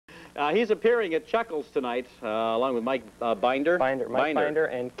He's appearing at Chuckles tonight, along with Mike Binder. Mike Binder,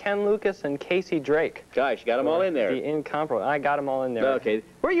 and Ken Lucas and Casey Drake. Gosh, you got them all in there. The incomparable. I got them all in there. Okay.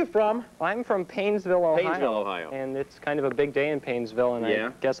 Where are you from? I'm from Paynesville, Ohio. Paynesville, Ohio. And it's kind of a big day in Paynesville, and I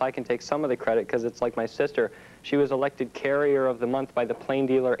guess I can take some of the credit because it's like my sister. She was elected Carrier of the Month by the Plain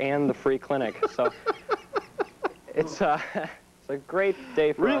Dealer and the Free Clinic. So it's a great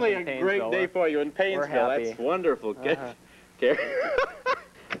day for us in Paynesville. Really a great day for you in Paynesville. We're happy. That's wonderful.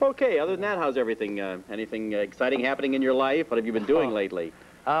 Okay, other than that, how's everything? Anything exciting happening in your life? What have you been doing lately?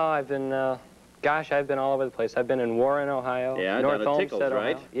 Oh, I've been, gosh, I've been all over the place. I've been in Warren, Ohio. Yeah, North down at Tickles, Ohio.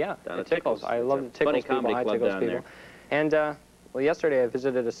 right? Yeah, down at Tickles. I love the Tickles people. Hi, Tickles people. And, well, yesterday I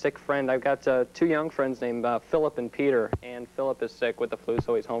visited a sick friend. I've got two young friends named Philip and Peter, and Philip is sick with the flu,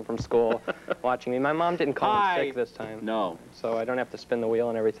 so he's home from school watching me. My mom didn't call him sick this time. No. So I don't have to spin the wheel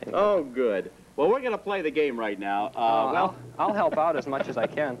and everything. Oh, good. Well, we're going to play the game right now. Well, I'll help out as much as I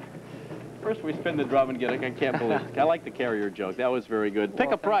can. First we spin the drum and get it. I can't believe it. I like the Carrier joke. That was very good.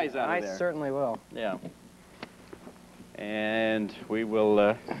 Pick a prize out of there. I certainly will. Yeah. And we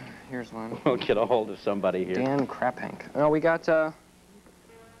will... Here's one. We'll get a hold of somebody here. Dan Krapank. Oh, we got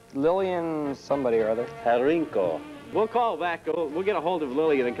Lillian somebody or other. Harinko. We'll call back. We'll get a hold of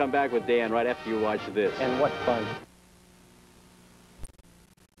Lillian and come back with Dan right after you watch this. And what fun.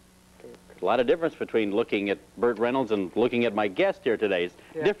 A lot of difference between looking at Burt Reynolds and looking at my guest here today. It's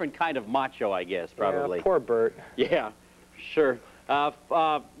different kind of macho, I guess, probably. Yeah, poor Burt. Yeah, sure.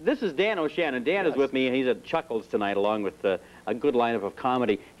 This is Dan O'Shannon. Dan is with me. He's at Chuckles tonight along with a good lineup of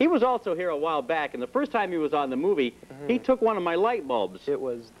comedy. He was also here a while back, and the first time he was on the movie, he took one of my light bulbs. It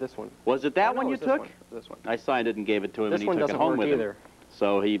was this one. Was it that one you took? This one. I signed it and gave it to him, and he took it home with him.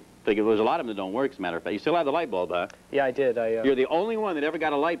 So he figured there's a lot of them that don't work, as a matter of fact. You still have the light bulb, huh? Yeah, I did. You're the only one that ever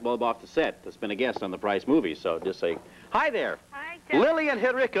got a light bulb off the set that's been a guest on the Price movies, so just say, hi there. Hi, Jeff. Lillian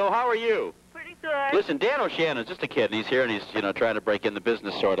Henrico, how are you? Pretty good. Listen, Dan O'Shannon's just a kid, and he's here, and he's, trying to break in the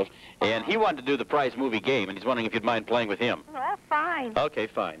business, sort of. And he wanted to do the Price movie game, and he's wondering if you'd mind playing with him. Oh, fine. Okay,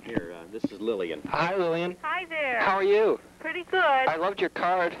 fine. Here, this is Lillian. Hi, Lillian. Hi there. How are you? Pretty good. I loved your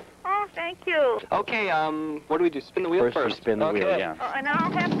card. Oh, thank you. Okay, what do we do? Spin the wheel first? Spin the wheel, yeah. Oh, and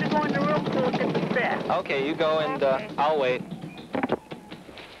I'll have to go in the room to look at the set. Okay, you go, and Okay. I'll wait.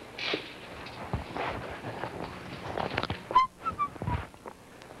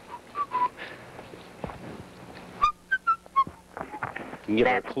 You can give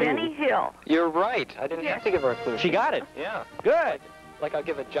her a That's clue. Benny Hill. You're right. I didn't have to give her a clue. She got it. Yeah. Good. Like I'll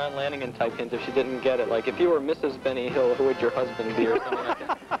give a John Lanigan type hint if she didn't get it. Like if you were Mrs. Benny Hill, who would your husband be or something like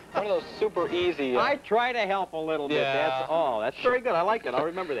that. One of those super easy. I try to help a little bit. Yeah. That's all. That's very good. I like it. I'll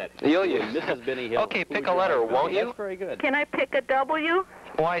remember that. You'll use. Mrs. Benny Hill. Okay, pick a letter, won't you? That's very good. Can I pick a W?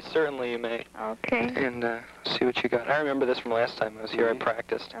 Why, certainly you may. Okay. And see what you got. I remember this from last time I was here. I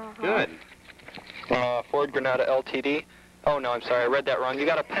practiced. Good. Ford Granada LTD. Oh, no, I'm sorry. I read that wrong. You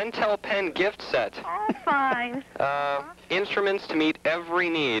got a Pentel pen gift set. Oh, fine. Instruments to meet every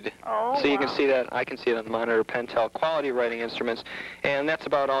need. Oh, so you can see that. I can see it on the monitor. Pentel quality writing instruments. And that's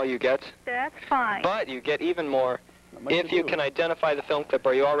about all you get. That's fine. But you get even more if you can identify the film clip.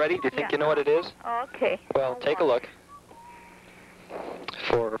 Are you all ready? Do you think you know what it is? Okay. Well, take a look.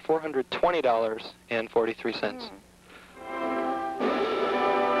 For $420.43.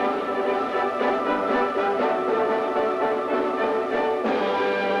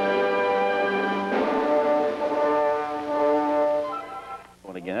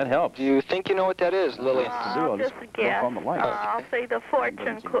 Again, that helps. Do you think you know what that is, Lillian? I'll just guess. I'll say the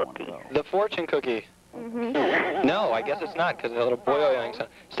fortune cookie. The fortune cookie. No, I guess it's not, because the little boing sound.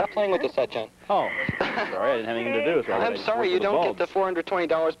 Stop playing with the set, John. Oh, sorry, I didn't have anything to do. So I'm sorry, you don't get the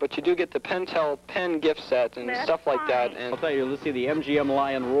 $420, but you do get the Pentel pen gift set and stuff like that. And I'll tell you, let's see the MGM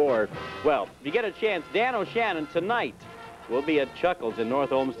Lion Roar. Well, if you get a chance, Dan O'Shannon tonight will be at Chuckles in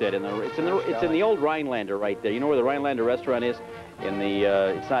North Olmsted. It's in the old Rhinelander right there. You know where the Rhinelander restaurant is? In the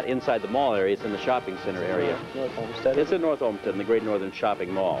it's not inside the mall area. It's in the shopping center area. North Olmsted. It's in North Olmsted in the Great Northern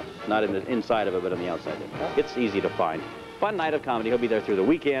Shopping Mall. Not in the inside of it, but on the outside of it. It's easy to find. Fun night of comedy. He'll be there through the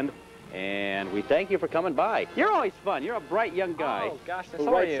weekend. And we thank you for coming by. You're always fun. You're a bright young guy. Oh, gosh, who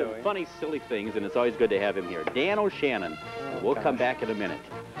writes some funny, silly things, and it's always good to have him here. Dan O'Shannon. We'll come back in a minute.